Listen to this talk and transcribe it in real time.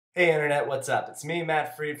Hey Internet, what's up? It's me,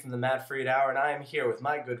 Matt Freed from the Matt Freed Hour, and I am here with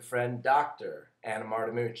my good friend, Dr. Anna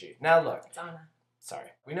Martimucci. Now look, It's Anna. sorry.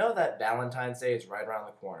 We know that Valentine's Day is right around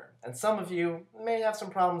the corner, and some of you may have some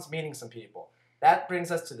problems meeting some people. That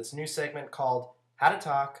brings us to this new segment called How to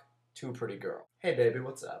Talk to a Pretty Girl. Hey baby,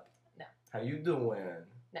 what's up? No. How you doing?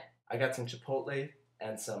 No. I got some Chipotle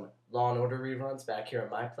and some Law & Order reruns back here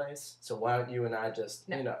at my place, so why don't you and I just,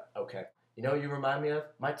 No. okay. You know what you remind me of?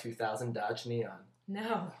 My 2000 Dodge Neon.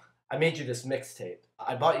 No. I made you this mixtape.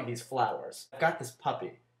 I bought you these flowers. I've got this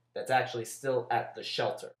puppy that's actually still at the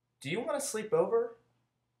shelter. Do you want to sleep over?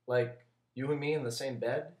 Like, you and me in the same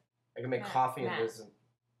bed? I can make coffee and there's...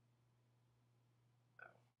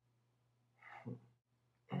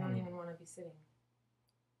 I don't even want to be sitting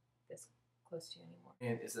this close to you anymore.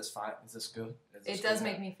 And is this fine? Is this good? It does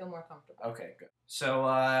make me feel more comfortable. Okay, good. So,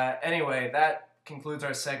 anyway, that concludes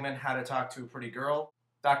our segment, How to Talk to a Pretty Girl.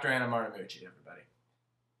 Dr. Anna Martimucci, everybody.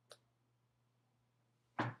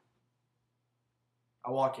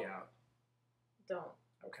 I'll walk you out. Don't.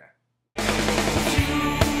 Okay.